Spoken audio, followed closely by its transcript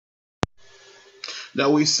Now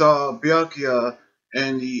we saw Byakuya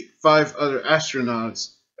and the 5 other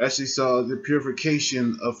astronauts actually saw the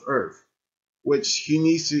purification of Earth, which he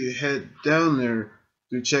needs to head down there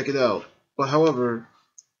to check it out. But however,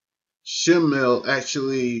 Shamil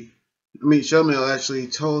actually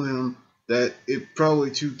told him that it's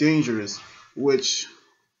probably too dangerous, which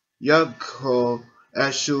Yagko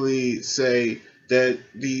actually say that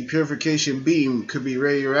the purification beam could be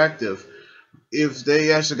radioactive. If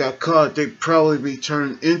they actually got caught, they'd probably be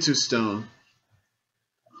turned into stone.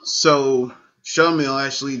 So Shamil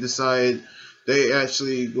actually decided they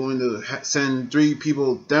actually going to send 3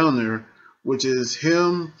 people down there, which is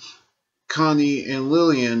him, Connie, and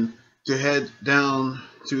Lillian, to head down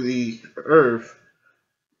to the Earth,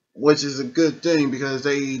 which is a good thing because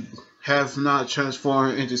they have not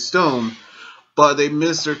transformed into stone, but they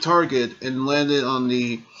missed their target and landed on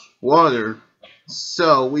the water.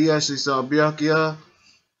 So we actually saw Byakuya,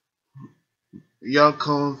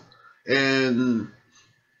 Yakov, and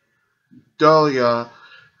Dahlia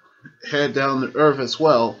head down to Earth as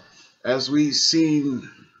well. As we seen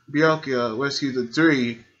Byakuya rescue the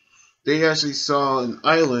 3, they actually saw an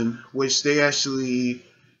island which they actually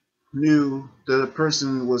knew that a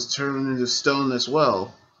person was turned into stone as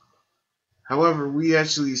well. However, we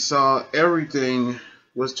actually saw everything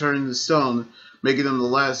was turned into stone, making them the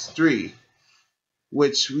last 3,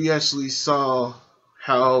 which we actually saw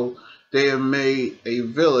how they have made a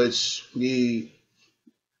village, the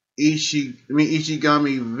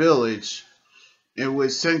Ishigami village, in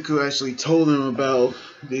which Senku actually told him about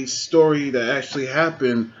the story that actually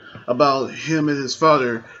happened about him and his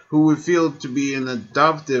father, who revealed to be an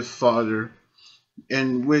adoptive father,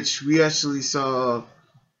 in which we actually saw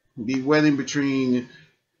the wedding between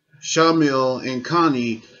Shamil and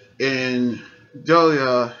Connie, and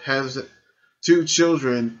Dahlia has 2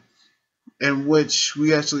 children, in which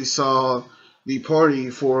we actually saw the party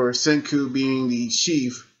for Senku being the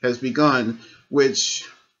chief has begun, which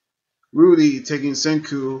Rudy taking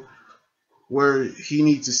Senku where he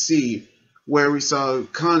needs to see, where we saw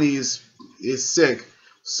Connie is sick,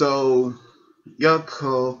 so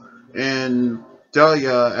Yako and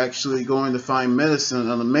Dahlia actually going to find medicine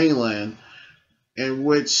on the mainland, in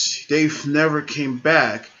which they never came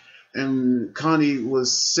back, and Connie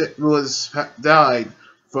died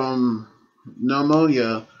from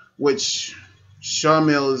pneumonia, which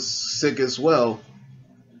Shamil is sick as well,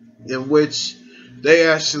 in which they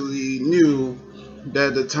actually knew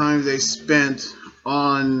that the time they spent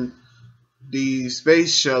on the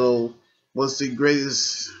space shuttle was the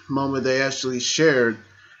greatest moment they actually shared,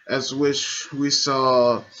 as which we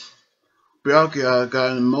saw Byakuya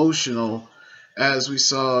got emotional as we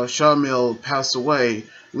saw Shamil pass away,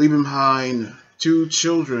 leaving behind 2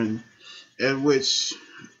 children, in which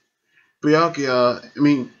Byakuya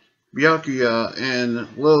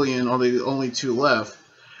and Lillian are the only 2 left.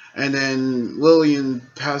 And then Lillian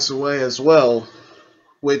passed away as well,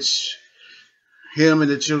 which him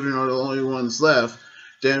and the children are the only ones left.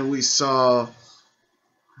 Then we saw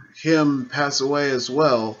him pass away as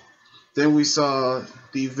well. Then we saw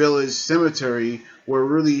the village cemetery, where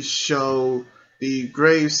really show the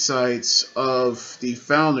grave sites of the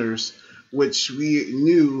founders, which we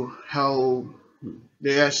knew how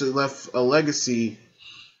they actually left a legacy,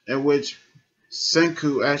 in which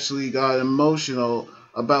Senku actually got emotional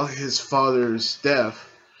about his father's death,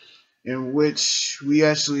 in which we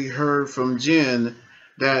actually heard from Jin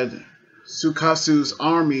that Tsukasu's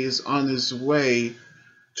army is on his way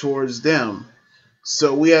towards them.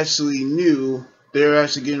 So we actually knew they're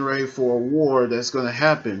actually getting ready for a war that's going to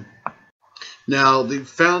happen. Now, the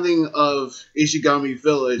founding of Ishigami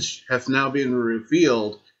Village have now been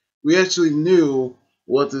revealed. We actually knew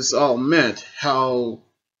what this all meant, how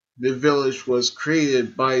the village was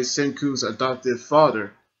created by Senku's adoptive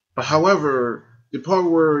father. But however, the part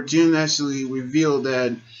where Jin actually revealed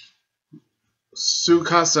that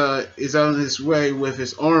Tsukasa is on his way with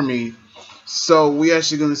his army, so we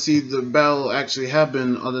actually going to see the battle actually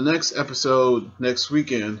happen on the next episode next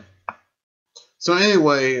weekend. So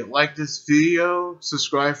anyway, like this video,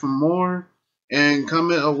 subscribe for more, and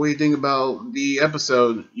comment on what you think about the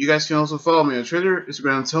episode. You guys can also follow me on Twitter,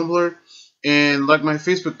 Instagram, Tumblr, and like my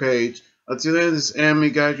Facebook page. Until then, this is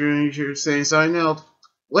Anime Guy Jr. here saying sign out.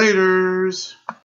 Laters!